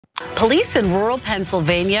Police in rural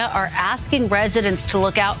Pennsylvania are asking residents to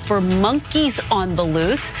look out for monkeys on the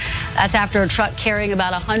loose. That's after a truck carrying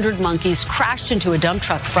about 100 monkeys crashed into a dump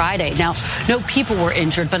truck Friday. Now, no people were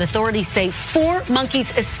injured, but authorities say 4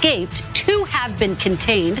 monkeys escaped. 2 have been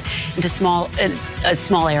contained into a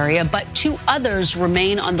small area, but 2 others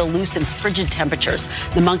remain on the loose in frigid temperatures.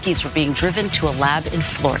 The monkeys were being driven to a lab in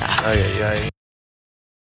Florida.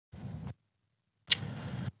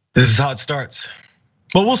 This is how it starts.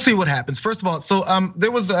 Well, we'll see what happens. First of all, so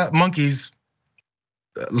there was monkeys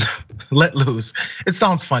let loose. It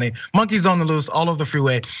sounds funny. Monkeys on the loose all over the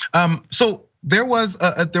freeway. So there was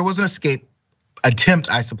an escape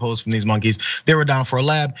attempt, I suppose, from these monkeys. They were down for a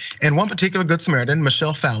lab, and one particular Good Samaritan,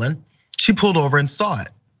 Michelle Fallon, she pulled over and saw it.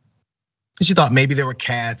 And she thought maybe there were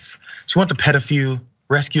cats. She wanted to pet a few,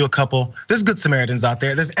 rescue a couple. There's Good Samaritans out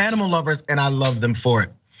there. There's animal lovers, and I love them for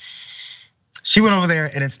it. She went over there,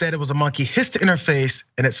 and instead it was a monkey hissed in her face,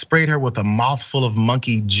 and it sprayed her with a mouthful of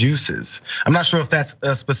monkey juices. I'm not sure if that's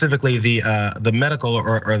specifically the medical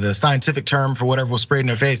or the scientific term for whatever was sprayed in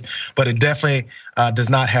her face, but it definitely does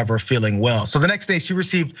not have her feeling well. So the next day she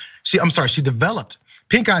developed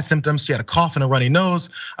pink eye symptoms. She had a cough and a runny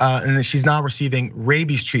nose, and then she's now receiving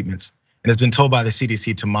rabies treatments and has been told by the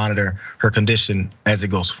CDC to monitor her condition as it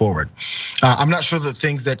goes forward. I'm not sure the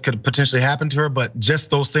things that could potentially happen to her, but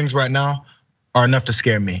just those things right now are enough to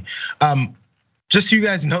scare me. Just so you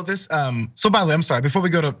guys know this. So by the way, I'm sorry, before we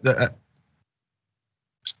go to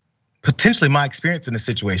potentially my experience in this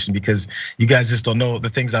situation, because you guys just don't know the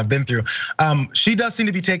things I've been through. She does seem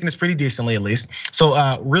to be taking this pretty decently, at least.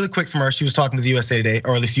 So really quick from her, she was talking to the USA Today,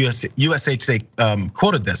 or at least USA Today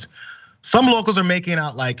quoted this. Some locals are making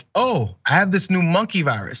out like, oh, I have this new monkey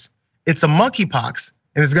virus. It's a monkeypox,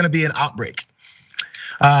 and it's gonna be an outbreak.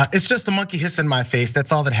 It's just a monkey hiss in my face.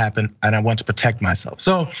 That's all that happened, and I want to protect myself.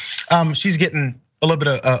 So she's getting a little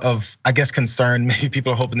bit of, I guess, concern. Maybe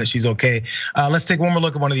people are hoping that she's okay. Let's take one more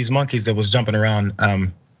look at one of these monkeys that was jumping around,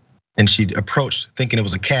 and she approached thinking it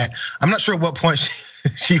was a cat. I'm not sure at what point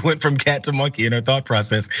she went from cat to monkey in her thought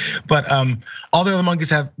process, but all the other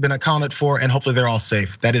monkeys have been accounted for, and hopefully they're all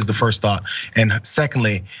safe. That is the first thought. And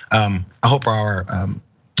secondly, I hope our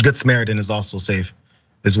Good Samaritan is also safe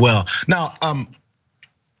as well. Now,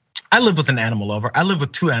 I live with an animal lover. I live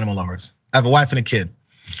with 2 animal lovers. I have a wife and a kid.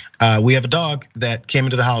 We have a dog that came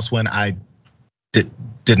into the house when I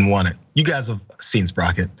didn't want it. You guys have seen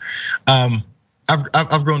Sprocket.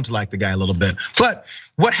 I've grown to like the guy a little bit. But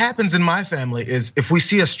what happens in my family is if we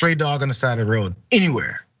see a stray dog on the side of the road,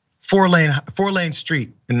 anywhere, 4-lane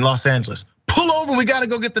street in Los Angeles, pull over, we gotta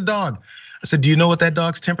go get the dog. I said, do you know what that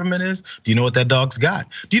dog's temperament is? Do you know what that dog's got?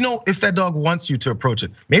 Do you know if that dog wants you to approach it?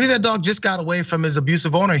 Maybe that dog just got away from his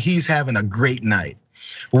abusive owner. He's having a great night.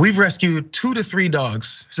 Well, we've rescued 2 to 3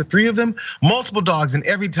 dogs. Is it 3 of them? Multiple dogs, and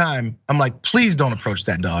every time I'm like, please don't approach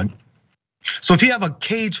that dog. So if you have a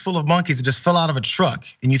cage full of monkeys that just fell out of a truck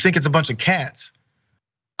and you think it's a bunch of cats,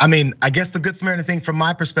 I mean, I guess the Good Samaritan thing from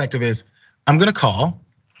my perspective is I'm gonna call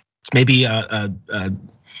maybe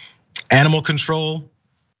animal control,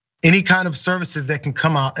 any kind of services that can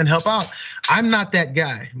come out and help out. I'm not that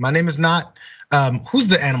guy. My name is not, who's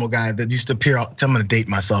the animal guy that used to appear, I'm gonna date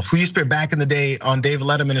myself, who used to appear back in the day on David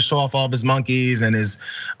Letterman and show off all of his monkeys and his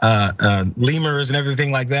lemurs and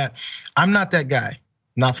everything like that. I'm not that guy,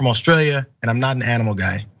 not from Australia, and I'm not an animal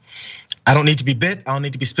guy. I don't need to be bit, I don't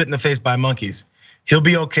need to be spit in the face by monkeys. He'll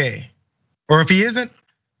be okay. Or if he isn't,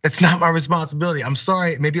 it's not my responsibility. I'm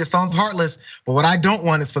sorry, maybe it sounds heartless, but what I don't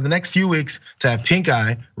want is for the next few weeks to have pink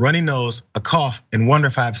eye, runny nose, a cough, and wonder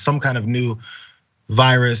if I have some kind of new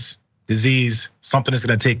virus, disease, something that's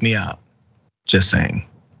gonna take me out. Just saying.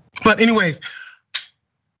 But anyways,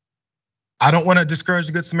 I don't wanna discourage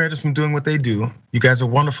the Good Samaritans from doing what they do. You guys are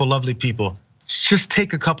wonderful, lovely people. Just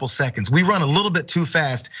take a couple seconds. We run a little bit too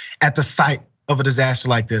fast at the sight of a disaster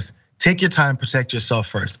like this. Take your time, protect yourself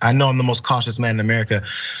first. I know I'm the most cautious man in America,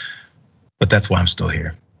 but that's why I'm still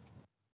here.